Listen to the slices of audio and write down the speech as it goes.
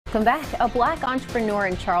Welcome back. A black entrepreneur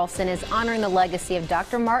in Charleston is honoring the legacy of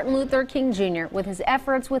Dr. Martin Luther King Jr. with his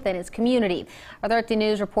efforts within his community. Our 13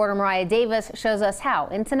 News reporter Mariah Davis shows us how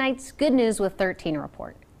in tonight's Good News with 13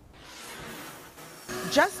 report.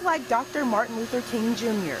 Just like Dr. Martin Luther King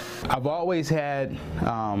Jr. I've always had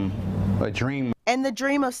a dream. And the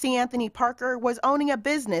dream of C. Anthony Parker was owning a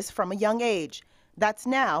business from a young age. That's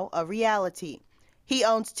now a reality. He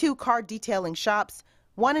owns 2 car detailing shops,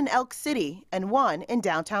 one in Elk City and one in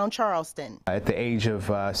downtown Charleston. At the age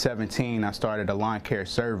of 17, I started a lawn care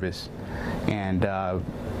service, and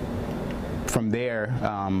from there,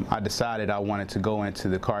 I decided I wanted to go into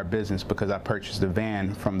the car business because I purchased a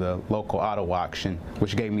van from the local auto auction,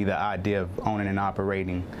 which gave me the idea of owning and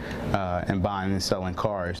operating and buying and selling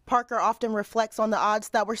cars. Parker often reflects on the odds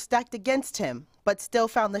that were stacked against him, but still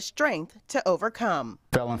found the strength to overcome.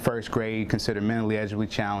 Fell in first grade, considered mentally edgy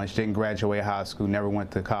challenged, didn't graduate high school, never went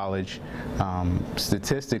to college.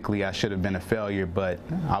 Statistically, I should have been a failure, but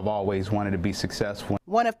I've always wanted to be successful.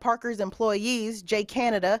 One of Parker's employees, Jay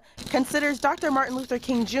Canada, considers Dr. Martin Luther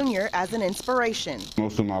King Jr. as an inspiration.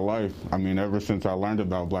 Most of my life, ever since I learned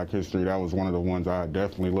about Black history, that was one of the ones I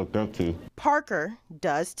definitely looked up to. Parker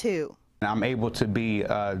does too. I'm able to be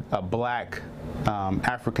a black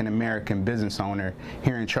African-American business owner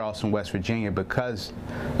here in Charleston, West Virginia because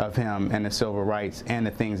of him and the civil rights and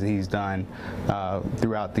the things that he's done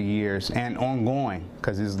throughout the years and ongoing,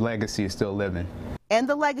 because his legacy is still living. And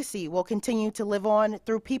the legacy will continue to live on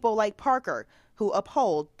through people like Parker who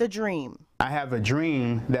uphold the dream. I have a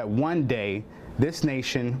dream that one day this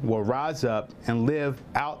nation will rise up and live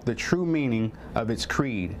out the true meaning of its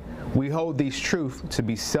creed. We hold these truths to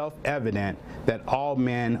be self-evident that all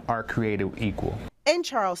men are created equal. In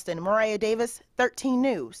Charleston, Mariah Davis, 13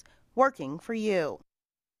 News, working for you.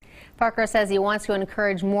 Parker says he wants to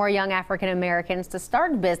encourage more young African Americans to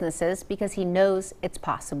start businesses because he knows it's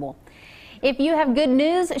possible. If you have good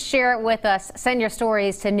news, share it with us. Send your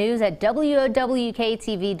stories to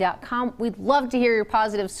news@WOWKTV.com. We'd love to hear your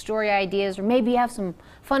positive story ideas, or maybe you have some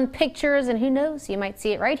fun pictures, and who knows, you might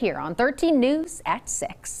see it right here on 13 News at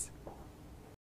 6.